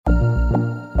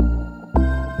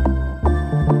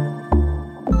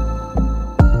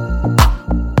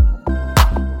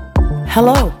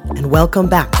Hello, and welcome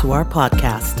back to our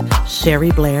podcast,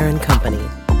 Sherry Blair and Company,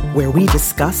 where we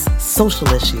discuss social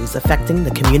issues affecting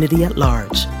the community at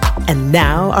large. And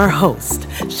now our host,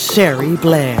 Sherry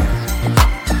Blair.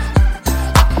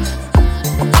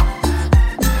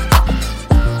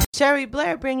 Sherry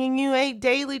Blair bringing you a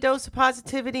daily dose of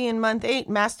positivity in month 8.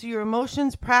 Master your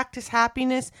emotions, practice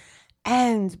happiness,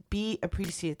 and be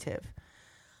appreciative.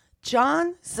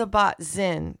 John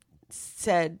Kabat-Zinn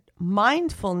said,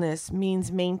 mindfulness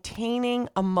means maintaining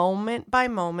a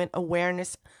moment-by-moment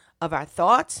awareness of our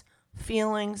thoughts,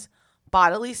 feelings,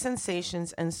 bodily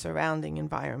sensations, and surrounding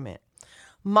environment.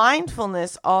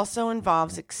 Mindfulness also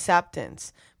involves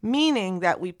acceptance, meaning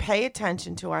that we pay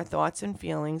attention to our thoughts and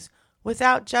feelings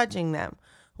without judging them,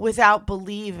 without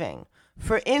believing,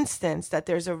 for instance, that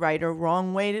there's a right or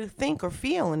wrong way to think or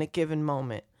feel in a given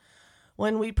moment.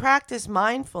 When we practice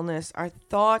mindfulness, our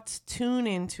thoughts tune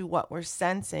into what we're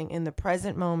sensing in the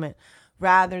present moment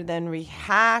rather than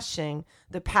rehashing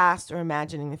the past or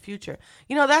imagining the future.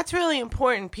 You know, that's really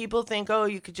important. People think, oh,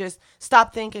 you could just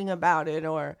stop thinking about it,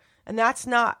 and that's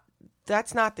not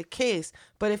the case.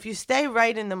 But if you stay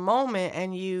right in the moment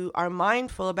and you are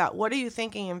mindful about what are you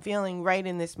thinking and feeling right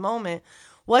in this moment,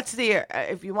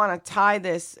 if you want to tie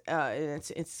this,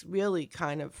 it's really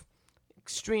kind of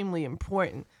extremely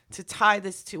important to tie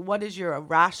this to what is your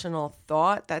irrational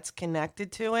thought that's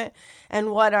connected to it, and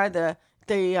what are the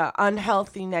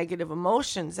unhealthy negative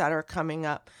emotions that are coming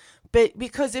up. But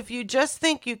because if you just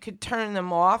think you could turn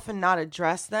them off and not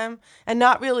address them, and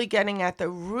not really getting at the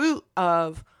root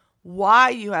of why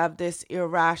you have this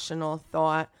irrational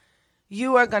thought,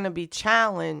 you are going to be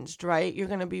challenged, right? You're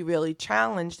going to be really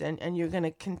challenged, and you're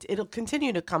going to it'll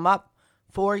continue to come up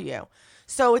for you.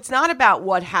 So it's not about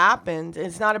what happened.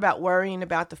 It's not about worrying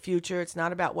about the future. It's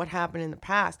not about what happened in the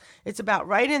past. It's about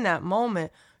right in that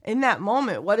moment. In that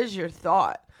moment, what is your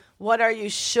thought? What are you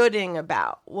shoulding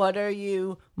about? What are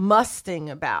you musting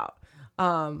about?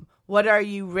 What are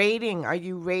you rating? Are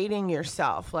you rating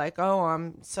yourself like, oh,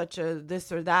 I'm such a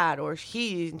this or that, or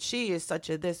she is such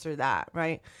a this or that,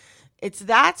 right?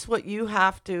 That's what you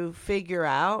have to figure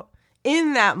out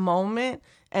in that moment,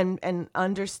 and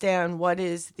understand what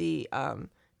is the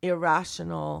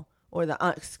irrational or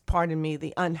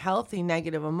the unhealthy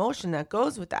negative emotion that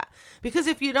goes with that. Because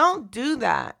if you don't do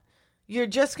that, you're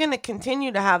just going to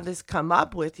continue to have this come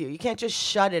up with you. You can't just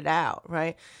shut it out,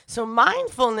 right? So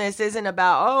mindfulness isn't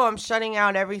about, oh, I'm shutting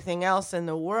out everything else in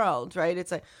the world, right?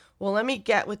 It's like, well, let me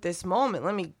get with this moment.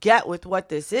 Let me get with what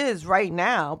this is right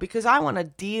now, because I want to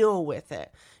deal with it,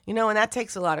 and that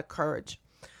takes a lot of courage.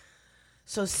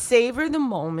 So savor the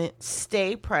moment,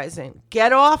 stay present,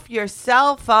 get off your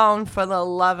cell phone for the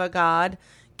love of God,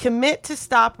 commit to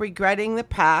stop regretting the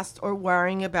past or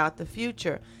worrying about the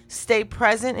future. Stay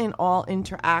present in all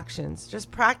interactions. Just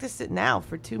practice it now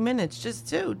for 2 minutes. Just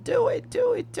do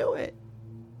it.